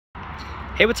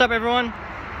Hey, what's up everyone?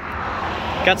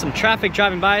 Got some traffic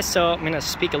driving by, so I'm gonna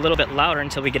speak a little bit louder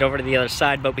until we get over to the other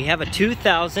side, but we have a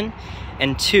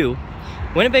 2002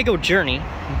 Winnebago Journey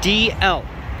DL,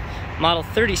 model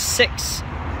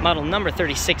number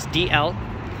 36 DL.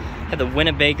 Have the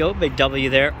Winnebago, big W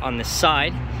there on the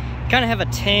side. Kind of have a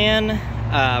tan,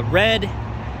 red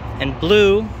and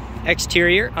blue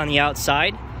exterior on the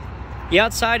outside. The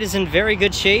outside is in very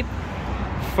good shape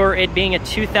for it being a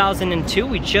 2002.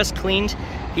 We just cleaned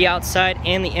the outside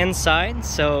and the inside,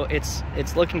 so it's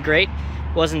looking great.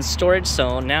 It was in storage,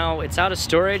 so now it's out of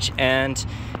storage and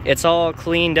it's all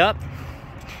cleaned up.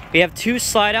 We have two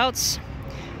slide outs,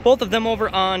 both of them over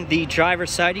on the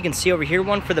driver's side. You can see over here,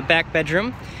 one for the back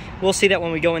bedroom. We'll see that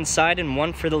when we go inside, and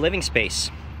one for the living space.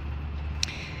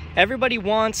 Everybody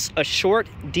wants a short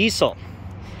diesel.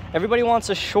 Everybody wants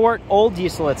a short old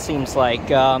diesel, it seems like,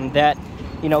 that,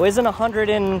 you know, isn't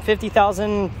 $150,000,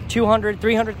 $200,000,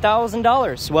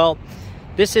 $300,000. Well,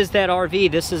 this is that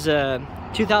RV. This is a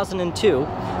 2002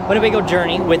 Winnebago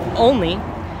Journey with only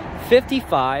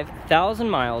 55,000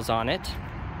 miles on it.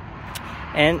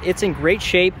 And it's in great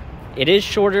shape. It is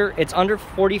shorter. It's under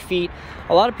 40 feet.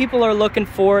 A lot of people are looking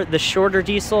for the shorter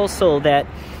diesel so that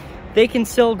they can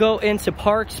still go into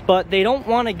parks, but they don't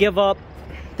want to give up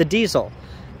the diesel.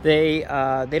 They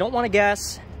don't want to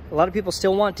gas. A lot of people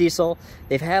still want diesel.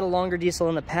 They've had a longer diesel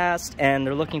in the past, and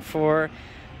they're looking for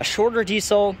a shorter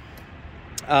diesel,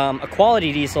 a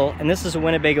quality diesel, and this is a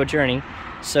Winnebago Journey,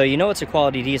 so you know it's a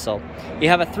quality diesel. You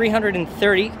have a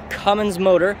 330 Cummins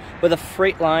motor with a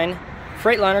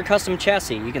Freightliner custom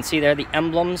chassis. You can see there the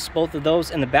emblems, both of those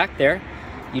in the back there.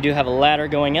 You do have a ladder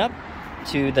going up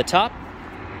to the top.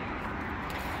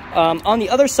 On the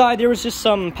other side, there was just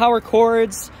some power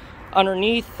cords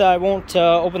underneath. I won't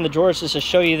open the drawers just to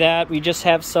show you that. We just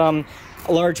have a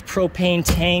large propane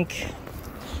tank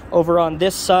over on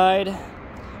this side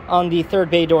on the third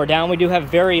bay door down. We do have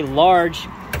very large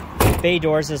bay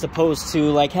doors as opposed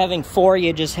to like having four.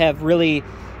 You just have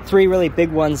three really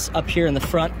big ones up here in the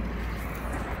front.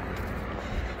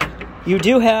 You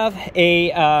do have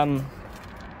a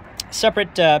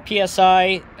separate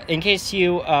PSI in case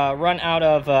you run out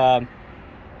of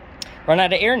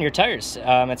air in your tires.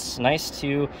 It's nice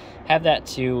to have that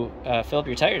to fill up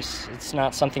your tires. It's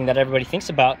not something that everybody thinks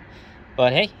about,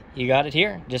 but hey, you got it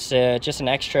here. Just an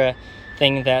extra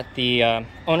thing that the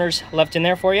owners left in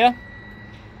there for you,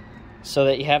 so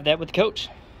that you have that with the coach.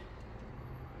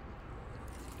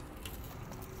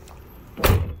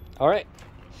 All right,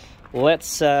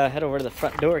 let's head over to the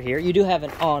front door here. You do have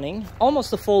an awning,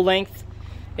 almost the full length.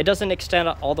 It doesn't extend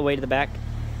all the way to the back,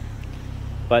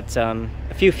 but a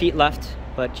few feet left,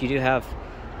 but you do have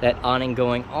that awning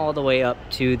going all the way up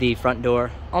to the front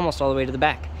door, almost all the way to the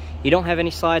back. You don't have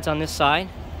any slides on this side.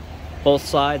 Both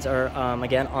sides are,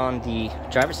 again, on the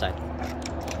driver's side.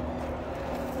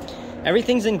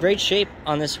 Everything's in great shape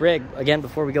on this rig. Again,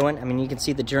 before we go in, I mean, you can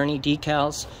see the Journey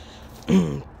decals,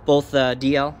 both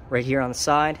DL right here on the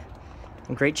side,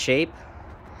 in great shape.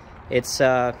 It's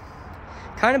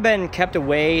kind of been kept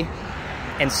away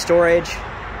in storage,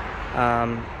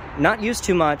 not used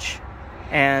too much,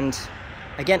 and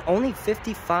again, only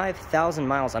 55,000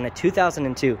 miles on a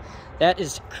 2002. That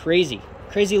is crazy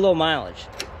low mileage.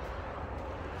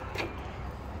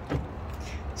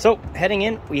 So heading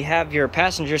in, we have your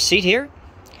passenger seat here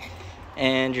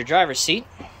and your driver's seat.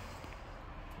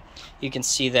 You can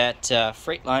see that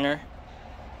Freightliner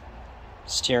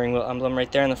steering wheel emblem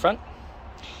right there in the front.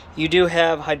 You do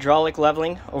have hydraulic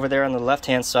leveling over there on the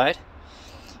left-hand side.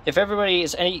 If everybody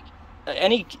is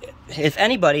if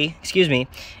anybody, excuse me,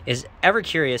 is ever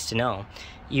curious to know,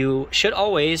 you should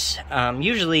always,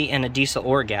 usually in a diesel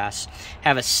or gas,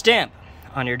 have a stamp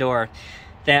on your door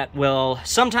that will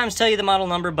sometimes tell you the model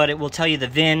number, but it will tell you the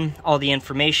VIN, all the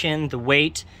information, the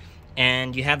weight,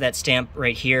 and you have that stamp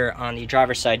right here on the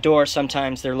driver's side door.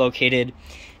 Sometimes they're located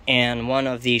in one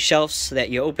of the shelves that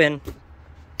you open.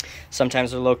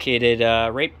 Sometimes they're located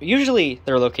usually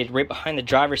they're located right behind the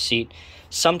driver's seat,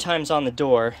 sometimes on the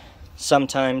door,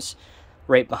 sometimes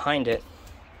right behind it.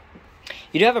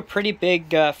 You do have a pretty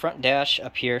big front dash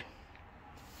up here,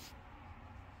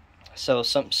 so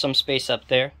some space up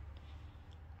there.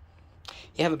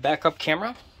 You have a backup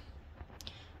camera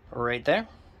right there.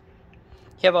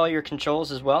 You have all your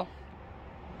controls as well.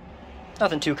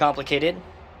 Nothing too complicated,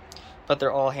 but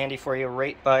they're all handy for you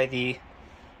right by the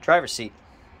driver's seat.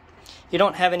 You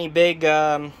don't have any big,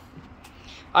 I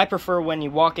prefer when you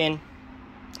walk in,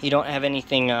 you don't have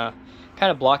anything kind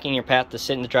of blocking your path to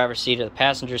sit in the driver's seat or the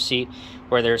passenger seat,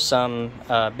 where there's some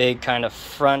big kind of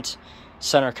front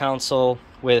center console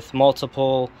with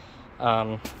multiple,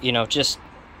 you know, just,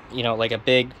 you know, like a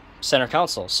big center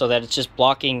console, so that it's just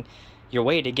blocking your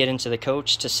way to get into the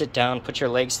coach, to sit down, put your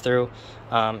legs through,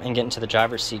 and get into the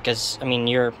driver's seat. Because, I mean,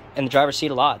 you're in the driver's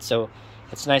seat a lot, so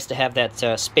it's nice to have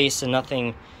that space and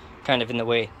nothing kind of in the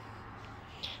way.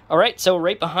 Alright, so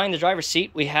right behind the driver's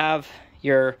seat, we have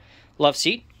your love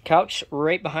seat couch.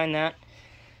 Right behind that,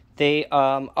 they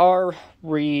are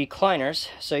recliners,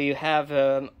 so you have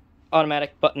an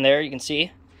automatic button there, you can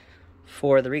see,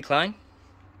 for the recline.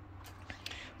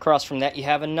 Across from that, you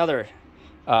have another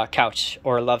couch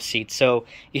or love seat. So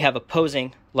you have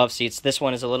opposing love seats. This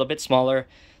one is a little bit smaller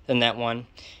than that one.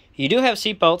 You do have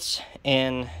seat belts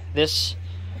in this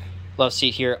love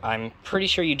seat here. I'm pretty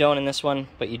sure you don't in this one,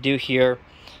 but you do here.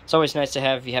 It's always nice to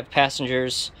have if you have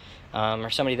passengers or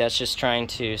somebody that's just trying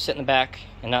to sit in the back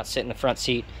and not sit in the front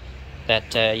seat,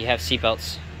 that you have seat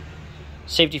belts.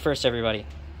 Safety first, everybody.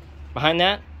 Behind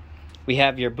that, we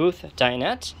have your booth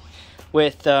dinette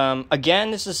with,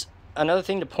 again, this is another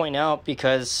thing to point out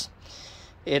because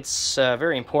it's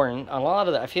very important. On a lot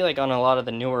of I feel like on a lot of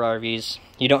the newer RVs,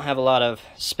 you don't have a lot of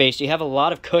space. You have a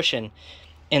lot of cushion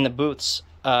in the booths,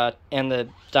 and the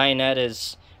dinette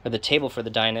is, or the table for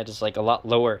the dinette is like a lot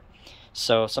lower.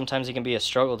 So sometimes it can be a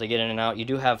struggle to get in and out. You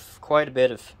do have quite a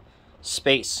bit of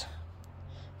space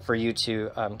for you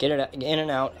to get in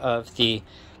and out of the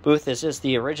booth. This is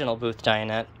the original booth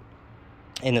dinette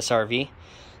in this RV.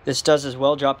 This does as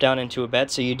well drop down into a bed,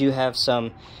 so you do have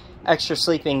some extra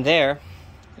sleeping there,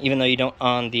 even though you don't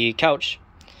on the couch.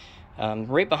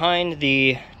 Right behind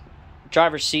the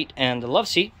driver's seat and the love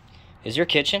seat is your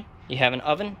kitchen. You have an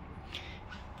oven,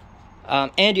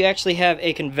 and you actually have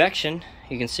a convection.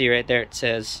 You can see right there it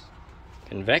says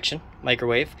convection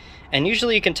microwave, and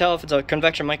usually you can tell if it's a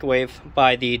convection microwave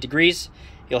by the degrees.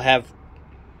 You'll have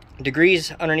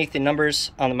degrees underneath the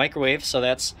numbers on the microwave, so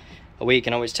that's a way you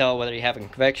can always tell whether you have a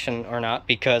convection or not,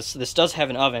 because this does have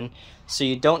an oven, so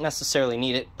you don't necessarily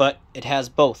need it, but it has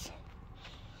both.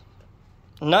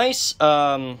 Nice.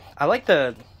 I like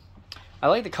the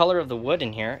color of the wood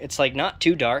in here. It's like not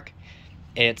too dark.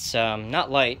 It's not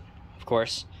light, of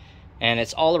course, and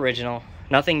it's all original.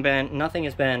 Nothing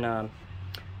has been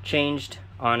changed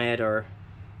on it or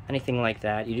anything like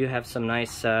that. You do have some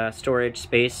nice storage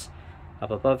space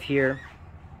up above here.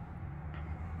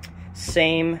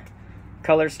 Same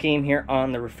color scheme here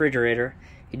on the refrigerator.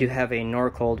 You do have a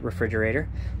Norcold refrigerator,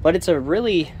 but it's a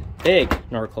really big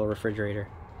Norcold refrigerator.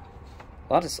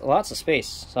 Lots of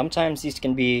space. Sometimes these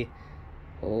can be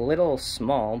a little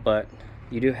small, but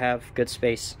you do have good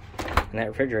space in that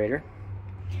refrigerator.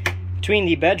 Between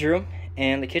the bedroom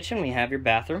and the kitchen, we have your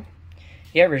bathroom.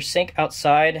 You have your sink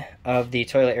outside of the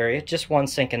toilet area. Just one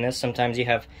sink in this. Sometimes you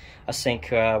have a sink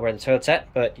where the toilet's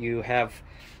at, but you have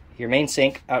your main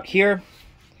sink out here.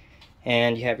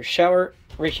 And you have your shower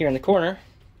right here in the corner.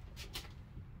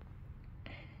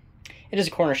 It is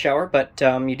a corner shower, but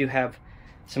you do have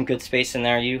some good space in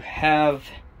there. You have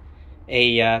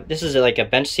a, this is like a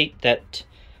bench seat that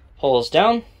pulls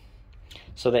down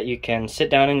so that you can sit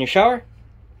down in your shower.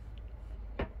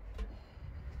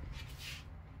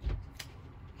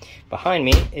 Behind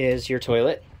me is your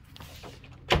toilet.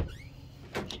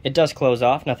 It does close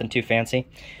off, nothing too fancy.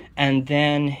 And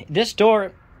then this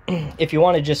door, if you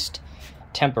want to just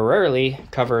temporarily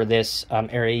cover this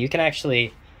area, you can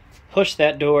actually push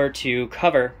that door to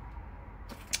cover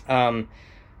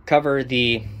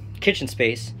the kitchen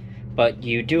space, but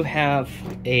you do have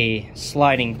a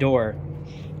sliding door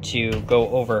to go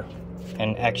over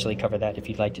and actually cover that if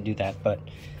you'd like to do that. But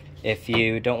if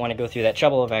you don't want to go through that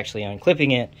trouble of actually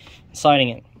unclipping it and sliding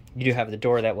it, you do have the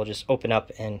door that will just open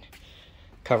up and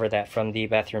cover that from the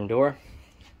bathroom door.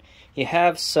 You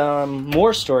have some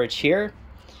more storage here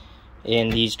in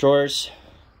these drawers.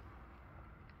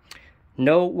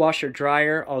 No washer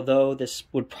dryer, although this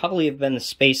would probably have been the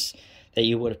space that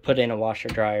you would have put in a washer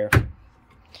dryer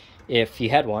if you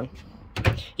had one.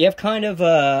 You have kind of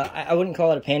a, I wouldn't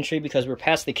call it a pantry because we're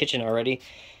past the kitchen already,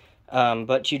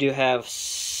 but you do have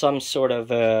some sort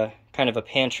of a kind of a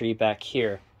pantry back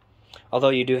here. Although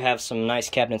you do have some nice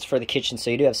cabinets for the kitchen, so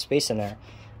you do have space in there,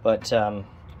 but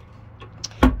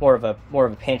more of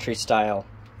a pantry style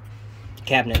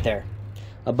cabinet there.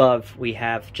 Above we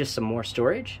have just some more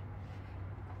storage.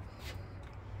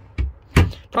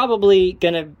 Probably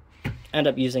gonna end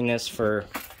up using this for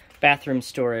bathroom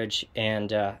storage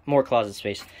and more closet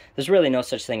space. There's really no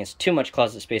such thing as too much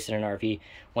closet space in an RV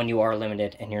when you are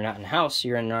limited and you're not in a house.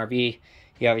 You're in an RV,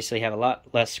 you obviously have a lot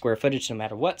less square footage no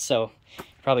matter what, so you're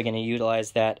probably going to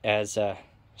utilize that as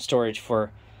storage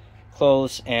for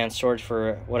clothes and storage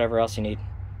for whatever else you need.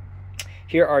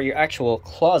 Here are your actual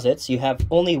closets. You have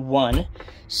only one,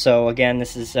 so again,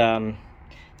 this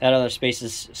that other space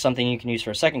is something you can use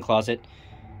for a second closet.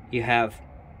 You have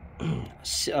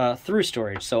through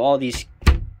storage, so all these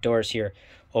doors here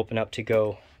open up to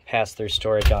go pass through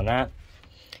storage on that.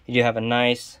 You do have a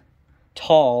nice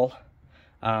tall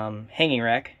hanging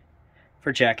rack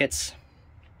for jackets,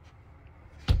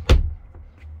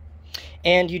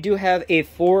 and you do have a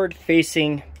forward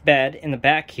facing bed in the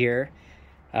back here.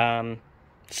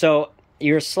 So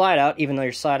your slide out, even though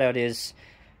your slide out is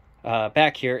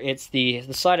back here, it's the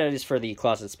slide out is for the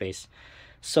closet space.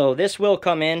 So this will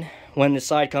come in when the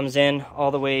slide comes in all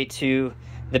the way to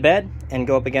the bed and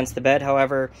go up against the bed.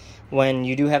 However, when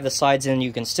you do have the slides in,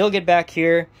 you can still get back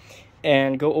here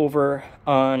and go over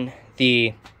on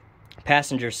the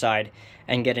passenger side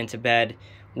and get into bed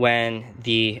when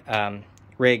the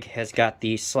rig has got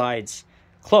the slides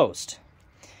closed.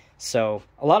 So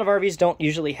a lot of RVs don't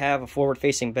usually have a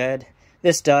forward-facing bed.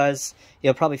 This does.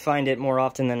 You'll probably find it more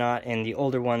often than not in the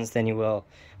older ones than you will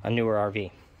a newer RV.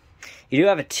 You do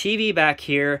have a TV back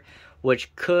here,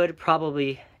 which could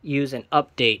probably use an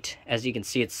update. As you can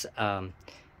see, it's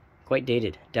quite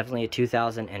dated. Definitely a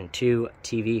 2002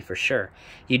 TV for sure.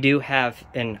 You do have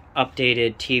an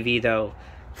updated TV, though,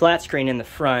 flat screen in the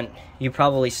front. You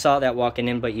probably saw that walking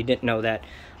in, but you didn't know that.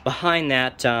 Behind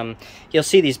that, you'll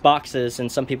see these boxes,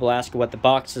 and some people ask what the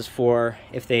box is for.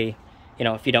 If they,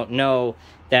 if you don't know,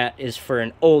 that is for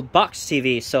an old box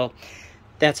TV. So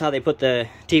that's how they put the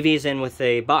TVs in, with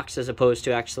a box as opposed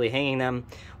to actually hanging them.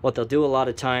 What they'll do a lot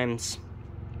of times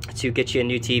to get you a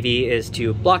new TV is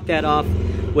to block that off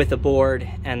with a board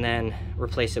and then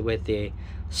replace it with a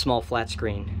small flat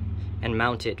screen and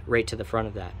mount it right to the front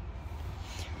of that.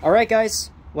 Alright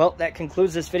guys, well, that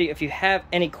concludes this video. If you have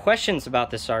any questions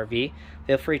about this RV,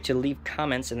 feel free to leave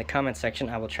comments in the comment section.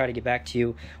 I will try to get back to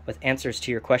you with answers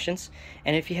to your questions.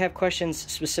 And if you have questions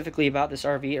specifically about this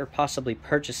RV or possibly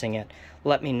purchasing it,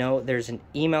 let me know. There's an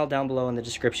email down below in the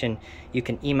description. You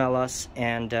can email us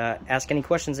and ask any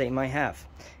questions that you might have.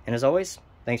 And as always,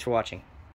 thanks for watching.